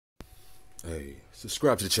Hey,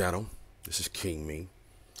 subscribe to the channel. This is King Me.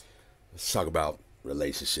 Let's talk about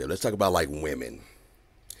relationship. Let's talk about like women.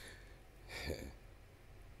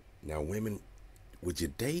 Now, women, would you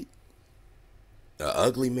date an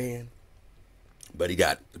ugly man, but he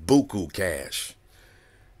got buku cash?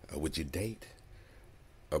 Would you date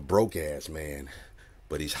a broke ass man,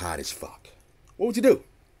 but he's hot as fuck? What would you do?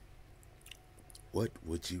 What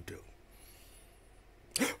would you do?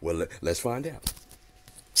 Well, let's find out.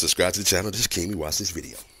 Subscribe to the channel. This is King Me. Watch this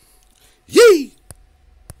video. Yee!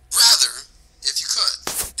 Rather, if you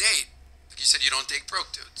could, date, like you said, you don't date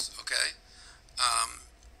broke dudes, okay?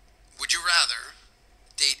 Would you rather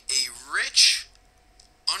date a rich,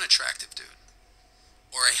 unattractive dude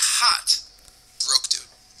or a hot, broke dude?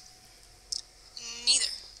 Neither.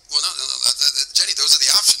 Well, no, Jenny, those are the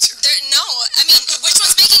options here. No, I mean, which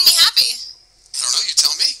one's making me happy? I don't know, you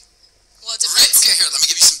tell me. Well, it Rich, depends. okay, here, let me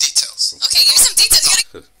give you some details. Okay, give me some details. You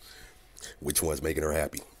gotta... Which one's making her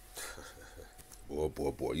happy?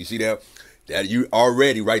 Boy. You see that? That you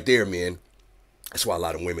already right there, man. That's why a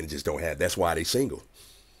lot of women just don't have. That's why they single.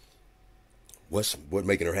 What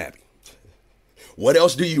making her happy? What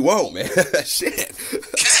else do you want, man? Shit.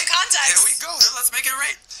 Okay, Context. here we go. Let's make it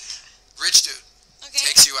rain. Rich dude. Okay.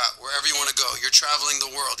 Takes you out wherever you want to go. You're traveling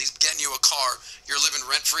the world. He's getting you a car. You're living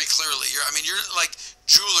rent-free, clearly. You're like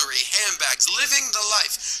jewelry, handbags, living the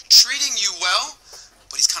life, treating you well,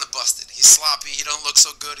 but he's kind of busted. He's sloppy. He don't look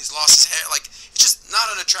so good. He's lost his hair. Like, he's just not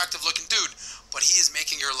an attractive-looking dude, but he is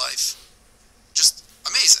making your life just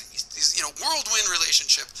amazing. He's whirlwind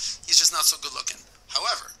relationship. He's just not so good-looking.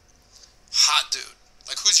 However, hot dude.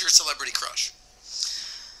 Like, who's your celebrity crush?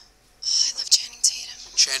 I love Channing Tatum.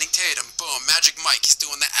 Channing Tatum, boom, Magic Mike, he's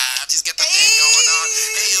doing the abs, he's got the thing going on,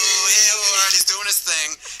 right, he's doing his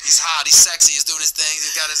thing, he's hot, he's sexy, he's doing his thing,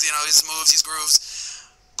 he's got his, his moves, his grooves,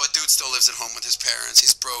 but dude still lives at home with his parents,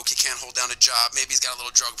 he's broke, he can't hold down a job, maybe he's got a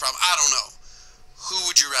little drug problem, I don't know. Who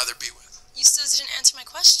would you rather be with? You still didn't answer my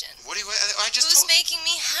question. What do you, I just Who's told making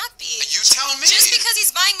me happy? you tell me. Just because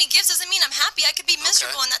he's buying me gifts doesn't mean I'm happy. I could be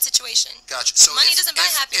miserable in that situation. Gotcha. So Money doesn't buy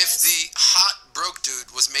if happiness. the hot broke dude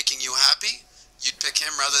was making you happy, you'd pick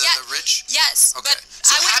him rather than the rich? Yes, Okay. but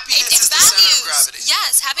So happiness is it's the center of values. gravity.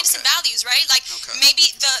 Yes, happiness and values, right? Like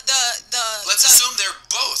maybe Let's assume they're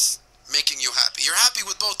both making you happy. You're happy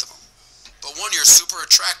with both of them. But one you're super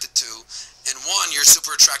attracted to, and one you're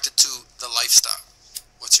super attracted to the lifestyle.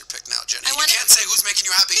 What's your pick now, Jenny? You can't say who's making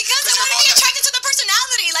you happy. Because I want to be attracted to the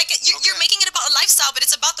personality. Like, you're making it about a lifestyle, but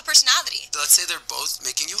it's about the personality. Let's say they're both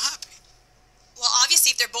making you happy. Well,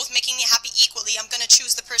 obviously, if they're both making me happy equally, I'm going to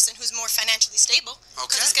choose the person who's more financially stable.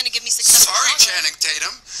 Okay. Because it's going to give me success. Sorry, Channing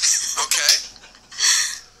Tatum. Okay.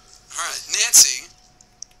 All right. Nancy,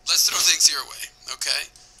 let's throw things your way, okay?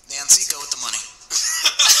 Nancy, go with the money.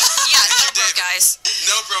 Yeah, no broke guys.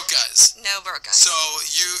 No broke guys. No broke guys. So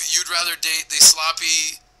you'd rather date the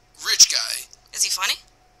sloppy rich guy. Is he funny?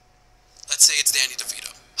 Let's say it's Danny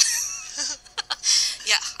DeVito.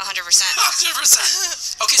 Yeah, 100%.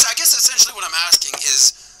 100%. Okay, so I guess essentially what I'm asking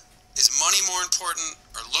is money more important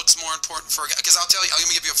or looks more important for a guy? Because I'll tell you, let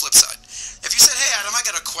me give you a flip side. If you said, hey, Adam, I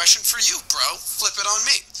got a question for you, bro, flip it on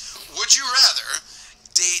me. Would you rather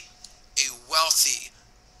date a wealthy,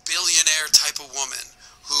 billionaire type of woman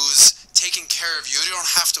who's taking care of you? You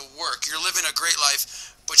don't have to work. You're living a great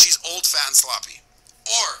life, but she's old, fat, and sloppy.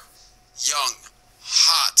 Or young,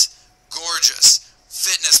 hot, gorgeous,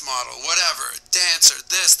 fitness model, whatever, dancer,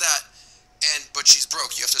 this, that, but she's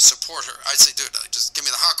broke. You have to support her. I'd say, dude, just give me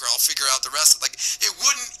the hot girl. I'll figure out the rest. Like, it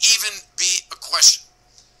wouldn't even be a question.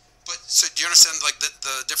 But, so do you understand, like, the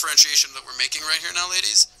differentiation that we're making right here now,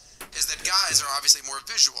 ladies? Is that guys are obviously more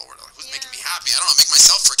visual. We're like, who's making me happy? I don't know, make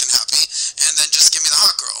myself freaking happy, and then just give me the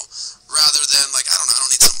hot girl. Rather than, like, I don't know, I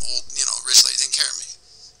don't need some old, rich lady taking care of me.